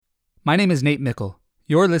My name is Nate Mickle.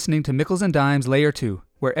 You're listening to Mickles and Dimes Layer 2,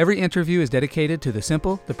 where every interview is dedicated to the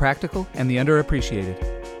simple, the practical, and the underappreciated.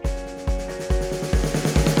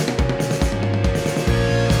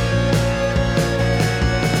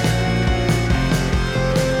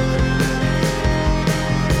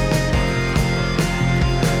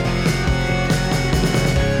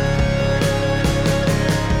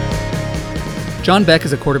 John Beck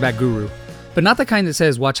is a quarterback guru, but not the kind that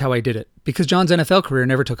says, "Watch how I did it," because John's NFL career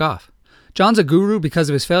never took off. John's a guru because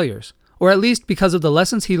of his failures, or at least because of the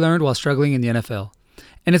lessons he learned while struggling in the NFL.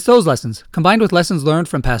 And it's those lessons, combined with lessons learned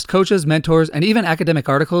from past coaches, mentors, and even academic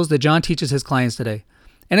articles, that John teaches his clients today.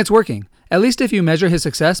 And it's working, at least if you measure his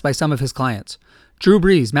success by some of his clients. Drew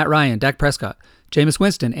Brees, Matt Ryan, Dak Prescott, Jameis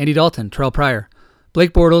Winston, Andy Dalton, Terrell Pryor,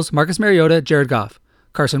 Blake Bortles, Marcus Mariota, Jared Goff,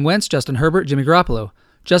 Carson Wentz, Justin Herbert, Jimmy Garoppolo,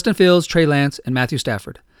 Justin Fields, Trey Lance, and Matthew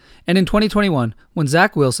Stafford. And in 2021, when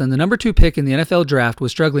Zach Wilson, the number 2 pick in the NFL draft,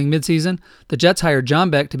 was struggling midseason, the Jets hired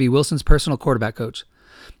John Beck to be Wilson's personal quarterback coach.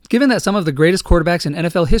 Given that some of the greatest quarterbacks in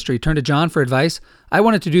NFL history turned to John for advice, I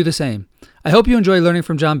wanted to do the same. I hope you enjoy learning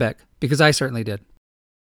from John Beck, because I certainly did.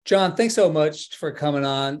 John, thanks so much for coming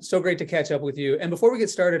on. So great to catch up with you. And before we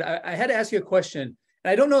get started, I had to ask you a question.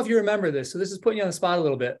 And I don't know if you remember this, so this is putting you on the spot a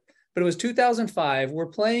little bit. But it was 2005. We're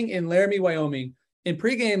playing in Laramie, Wyoming. In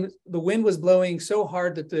pregame, the wind was blowing so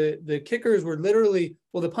hard that the kickers were literally,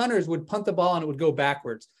 the punters would punt the ball and it would go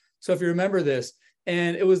backwards. So if you remember this,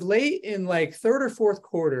 and it was late in like third or fourth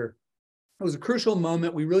quarter, it was a crucial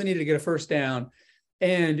moment. We really needed to get a first down.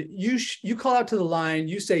 And you call out to the line,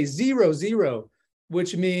 you say 0-0,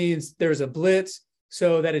 which means there's a blitz.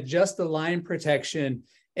 So that adjusts the line protection.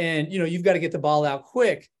 And, you've got to get the ball out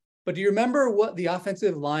quick. But do you remember what the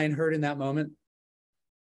offensive line heard in that moment?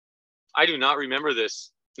 I do not remember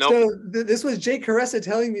this. No. So this was Jake Caressa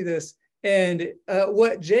telling me this. And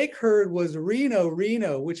what Jake heard was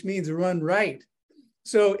Reno, which means run right.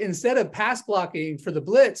 So instead of pass blocking for the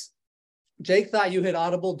blitz, Jake thought you had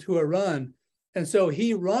audible to a run. And so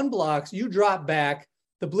he run blocks, you drop back,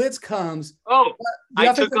 the blitz comes. Oh,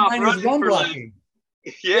 I took off running run blocking.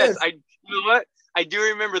 Yes, you know what? I do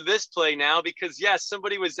remember this play now because, yes,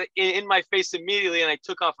 somebody was in my face immediately and I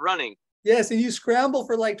took off running. Yes, and you scramble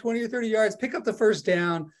for like 20 or 30 yards, pick up the first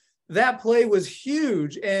down. That play was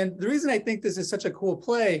huge. And the reason I think this is such a cool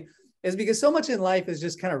play is because so much in life is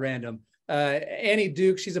just kind of random. Annie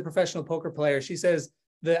Duke, she's a professional poker player. She says,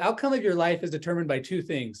 the outcome of your life is determined by 2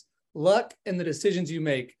 things, luck and the decisions you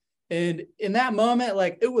make. And in that moment,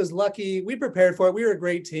 like, it was lucky. We prepared for it. We were a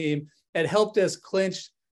great team. It helped us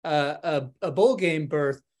clinch a bowl game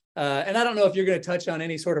berth. And I don't know if you're going to touch on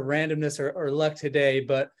any sort of randomness or luck today,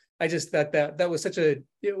 but I just thought that was such a,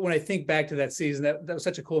 when I think back to that season, that was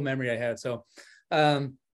such a cool memory I had. So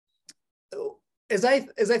as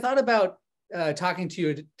I thought about talking to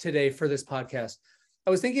you today for this podcast,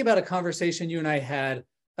 I was thinking about a conversation you and I had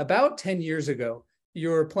about 10 years ago.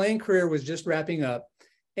 Your playing career was just wrapping up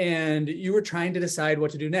and you were trying to decide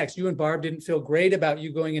what to do next. You and Barb didn't feel great about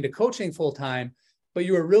you going into coaching full time, but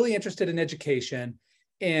you were really interested in education.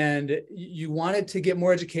 And you wanted to get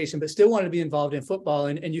more education, but still wanted to be involved in football.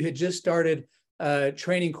 And you had just started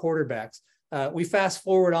training quarterbacks. We fast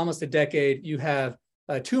forward almost a decade. You have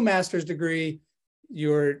 2 master's degrees.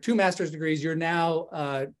 You're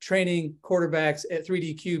now training quarterbacks at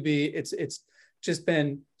 3D QB. It's just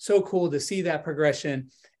been so cool to see that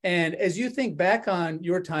progression. And as you think back on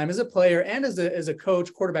your time as a player and as a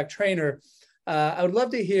coach, quarterback trainer, I would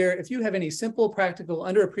love to hear if you have any simple, practical,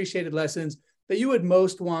 underappreciated lessons that you would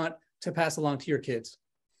most want to pass along to your kids.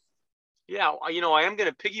 Yeah, I am going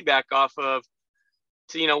to piggyback off of,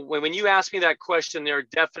 when you ask me that question, there are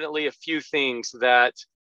definitely a few things that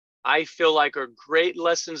I feel like are great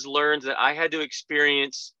lessons learned that I had to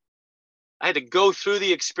experience. I had to go through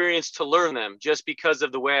the experience to learn them just because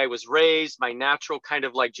of the way I was raised, my natural kind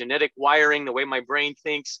of like genetic wiring, the way my brain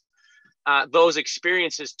thinks. Those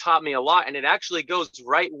experiences taught me a lot. And it actually goes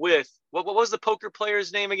right with, what was the poker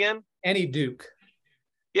player's name again? Annie Duke.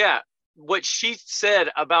 Yeah. What she said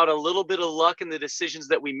about a little bit of luck in the decisions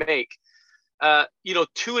that we make,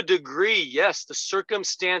 to a degree, yes, the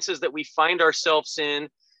circumstances that we find ourselves in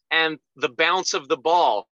and the bounce of the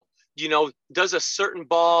ball, does a certain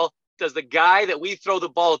ball, does the guy that we throw the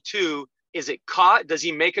ball to, is it caught? Does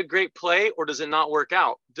he make a great play or does it not work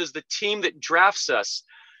out? Does the team that drafts us,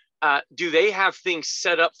 do they have things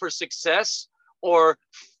set up for success, or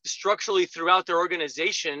structurally throughout their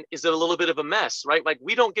organization, is it a little bit of a mess, right? Like,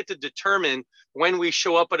 we don't get to determine when we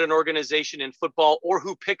show up at an organization in football or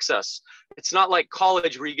who picks us. It's not like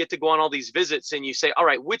college where you get to go on all these visits and you say, all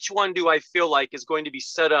right, which one do I feel like is going to be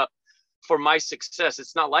set up for my success?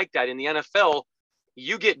 It's not like that. In the NFL,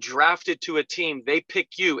 You get drafted to a team, they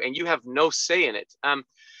pick you, and you have no say in it. And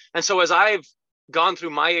so as I've gone through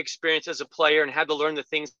my experience as a player and had to learn the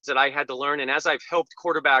things that I had to learn, and as I've helped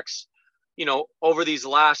quarterbacks, over these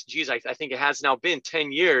last, I think it has now been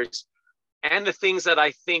 10 years, and the things that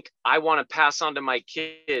I think I want to pass on to my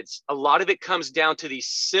kids, a lot of it comes down to these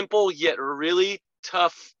simple yet really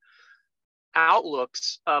tough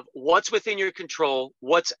outlooks of what's within your control,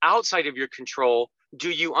 what's outside of your control. Do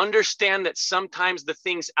you understand that sometimes the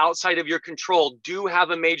things outside of your control do have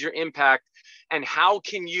a major impact? And how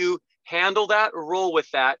can you handle that, roll with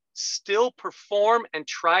that, still perform and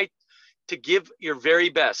try to give your very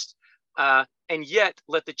best, and yet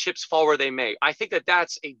let the chips fall where they may? I think that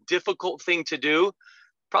that's a difficult thing to do,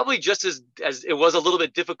 probably just as it was a little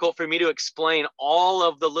bit difficult for me to explain all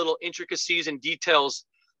of the little intricacies and details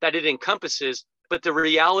that it encompasses. But the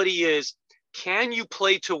reality is, can you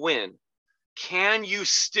play to win? Can you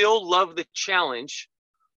still love the challenge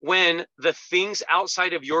when the things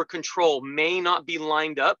outside of your control may not be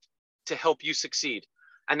lined up to help you succeed?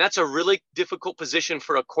 And that's a really difficult position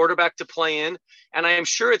for a quarterback to play in. And I am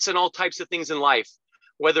sure it's in all types of things in life,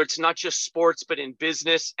 whether it's not just sports, but in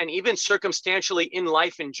business and even circumstantially in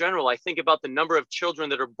life in general. I think about the number of children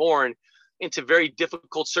that are born into very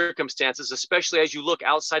difficult circumstances, especially as you look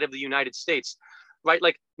outside of the United States, right?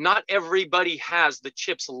 Like, not everybody has the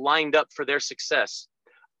chips lined up for their success.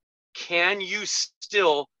 Can you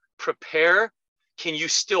still prepare? Can you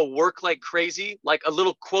still work like crazy? Like a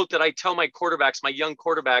little quote that I tell my quarterbacks, my young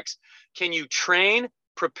quarterbacks: can you train,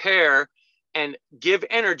 prepare, and give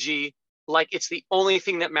energy like it's the only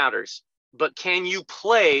thing that matters? But can you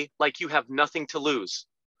play like you have nothing to lose?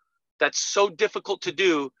 That's so difficult to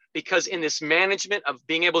do, because in this management of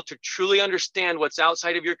being able to truly understand what's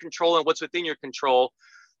outside of your control and what's within your control,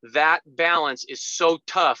 that balance is so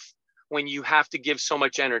tough when you have to give so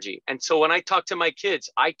much energy. And so when I talk to my kids,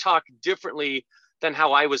 I talk differently than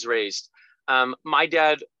how I was raised. My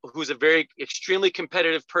dad, who's a very extremely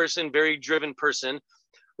competitive person, very driven person,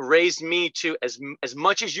 raised me to, as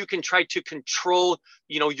much as you can, try to control,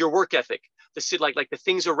 your work ethic, like the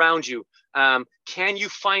things around you. Can you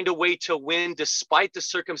find a way to win despite the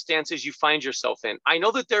circumstances you find yourself in? I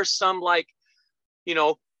know that there's some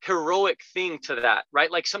heroic thing to that,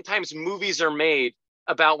 right? Like sometimes movies are made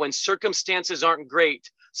about when circumstances aren't great,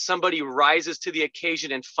 somebody rises to the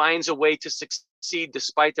occasion and finds a way to succeed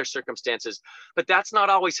despite their circumstances. But that's not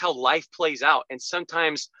always how life plays out. And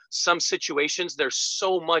sometimes some situations, there's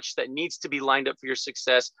so much that needs to be lined up for your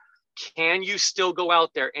success. Can you still go out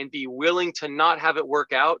there and be willing to not have it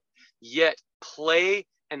work out, yet play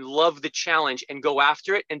and love the challenge and go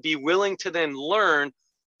after it, and be willing to then learn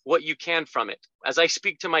what you can from it? As I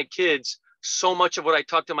speak to my kids, so much of what I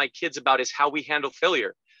talk to my kids about is how we handle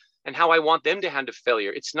failure and how I want them to handle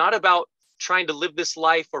failure. It's not about trying to live this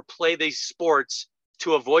life or play these sports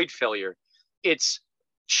to avoid failure. It's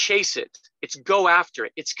chase it. It's go after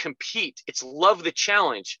it. It's compete. It's love the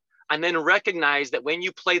challenge. And then recognize that when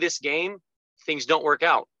you play this game, things don't work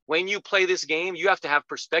out. When you play this game, you have to have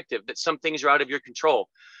perspective that some things are out of your control.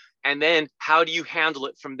 And then how do you handle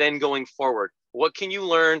it from then going forward? What can you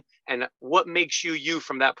learn, and what makes you you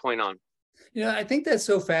from that point on? I think that's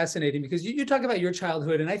so fascinating, because you talk about your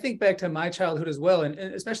childhood, and I think back to my childhood as well. And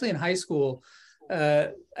especially in high school,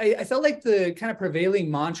 I felt like the kind of prevailing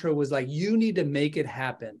mantra was like, you need to make it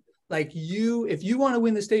happen. Like if you want to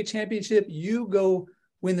win the state championship, you go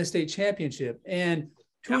win the state championship. And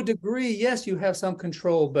to a degree, yes, you have some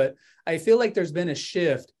control, but I feel like there's been a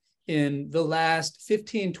shift in the last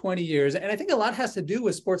 15, 20 years. And I think a lot has to do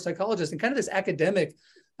with sports psychologists and kind of this academic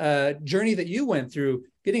journey that you went through,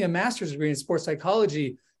 getting a master's degree in sports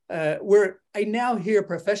psychology, where I now hear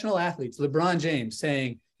professional athletes, LeBron James,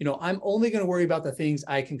 saying, I'm only going to worry about the things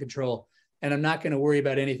I can control, and I'm not going to worry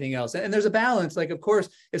about anything else. And there's a balance. Like, of course,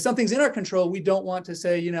 if something's in our control, we don't want to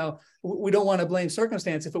say, we don't want to blame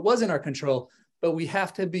circumstance if it was in our control, but we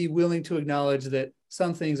have to be willing to acknowledge that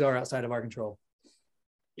some things are outside of our control.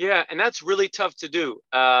 Yeah. And that's really tough to do.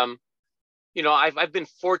 I've been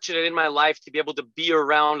fortunate in my life to be able to be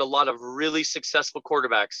around a lot of really successful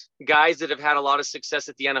quarterbacks, guys that have had a lot of success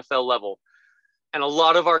at the NFL level. And a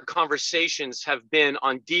lot of our conversations have been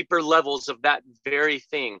on deeper levels of that very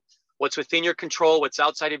thing. What's within your control, what's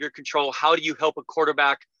outside of your control? How do you help a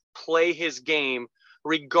quarterback play his game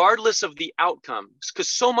regardless of the outcome? Because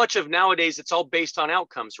so much of nowadays, it's all based on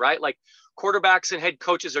outcomes, right? Like quarterbacks and head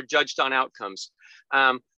coaches are judged on outcomes.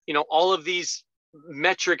 All of these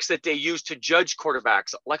metrics that they use to judge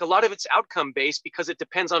quarterbacks, like a lot of it's outcome based, because it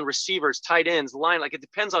depends on receivers, tight ends, line, like it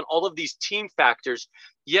depends on all of these team factors,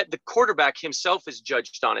 yet the quarterback himself is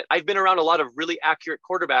judged on it. I've been around a lot of really accurate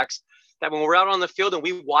quarterbacks, that when we're out on the field and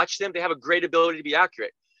we watch them, they have a great ability to be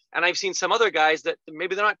accurate. And I've seen some other guys that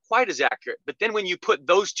maybe they're not quite as accurate. But then when you put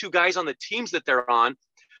those two guys on the teams that they're on,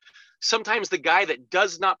 sometimes the guy that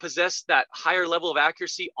does not possess that higher level of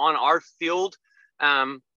accuracy on our field,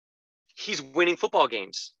 he's winning football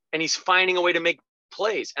games and he's finding a way to make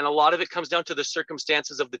plays. And a lot of it comes down to the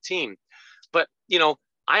circumstances of the team. But,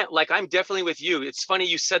 I'm definitely with you. It's funny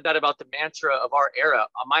you said that about the mantra of our era.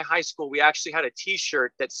 My high school, we actually had a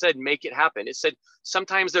T-shirt that said, "Make it happen." It said,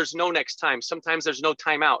 sometimes there's no next time. Sometimes there's no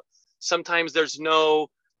timeout. Sometimes there's no,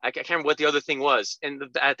 I can't remember what the other thing was. And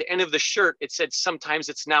at the end of the shirt, it said, sometimes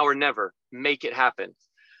it's now or never. Make it happen.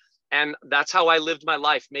 And that's how I lived my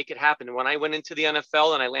life. Make it happen. And when I went into the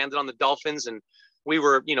NFL and I landed on the Dolphins and we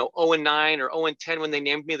were, 0-9 or 0-10 when they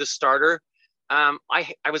named me the starter, I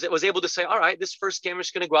was able to say, all right, this first game, I'm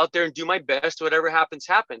just going to go out there and do my best. Whatever happens,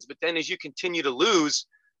 happens. But then as you continue to lose,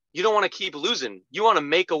 you don't want to keep losing. You want to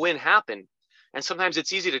make a win happen. And sometimes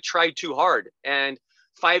it's easy to try too hard. And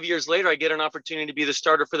 5 years later, I get an opportunity to be the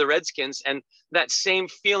starter for the Redskins. And that same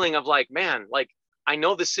feeling of I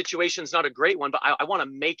know this situation's not a great one, but I want to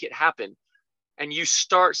make it happen. And you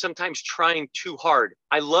start sometimes trying too hard.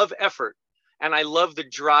 I love effort. And I love the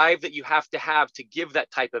drive that you have to give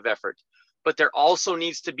that type of effort. But there also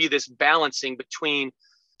needs to be this balancing between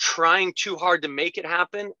trying too hard to make it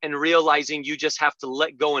happen and realizing you just have to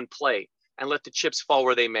let go and play and let the chips fall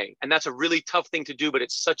where they may. And that's a really tough thing to do, but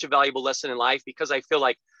it's such a valuable lesson in life because I feel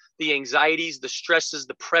like the anxieties, the stresses,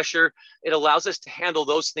 the pressure, it allows us to handle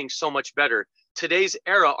those things so much better. Today's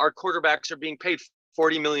era, our quarterbacks are being paid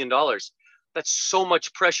 $40 million. That's so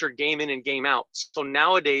much pressure game in and game out. So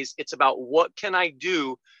nowadays it's about what can I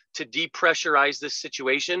do to depressurize this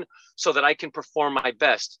situation so that I can perform my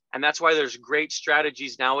best. And that's why there's great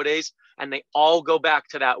strategies nowadays. And they all go back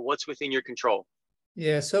to that, what's within your control.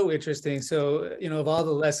 Yeah, so interesting. So, of all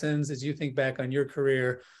the lessons, as you think back on your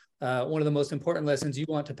career, one of the most important lessons you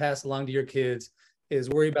want to pass along to your kids is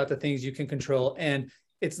worry about the things you can control. And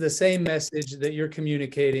it's the same message that you're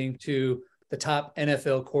communicating to the top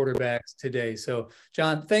NFL quarterbacks today. So,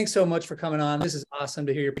 John, thanks so much for coming on. This is awesome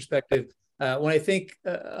to hear your perspective. When I think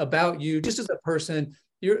about you, just as a person,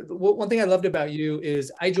 one thing I loved about you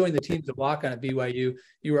is I joined the team to walk on at BYU.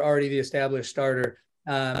 You were already the established starter.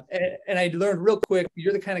 And I learned real quick,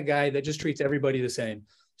 you're the kind of guy that just treats everybody the same.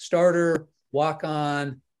 Starter, walk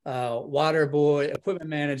on, water boy, equipment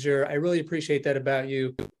manager. I really appreciate that about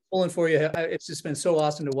you. Pulling for you. It's just been so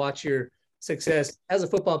awesome to watch your success as a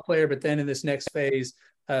football player, but then in this next phase.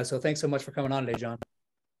 So thanks so much for coming on today, John.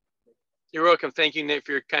 You're welcome. Thank you, Nate,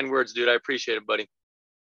 for your kind words, dude. I appreciate it, buddy.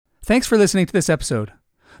 Thanks for listening to this episode.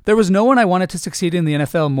 There was no one I wanted to succeed in the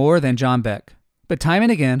NFL more than John Beck. But time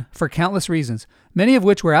and again, for countless reasons, many of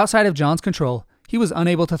which were outside of John's control, he was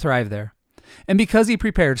unable to thrive there. And because he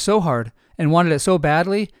prepared so hard and wanted it so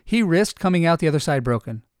badly, he risked coming out the other side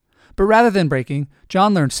broken. But rather than breaking,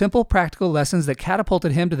 John learned simple, practical lessons that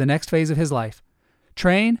catapulted him to the next phase of his life.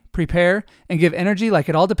 Train, prepare, and give energy like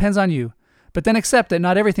it all depends on you. But then accept that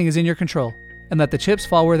not everything is in your control, and let the chips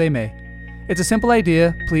fall where they may. It's a simple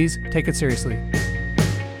idea. Please take it seriously.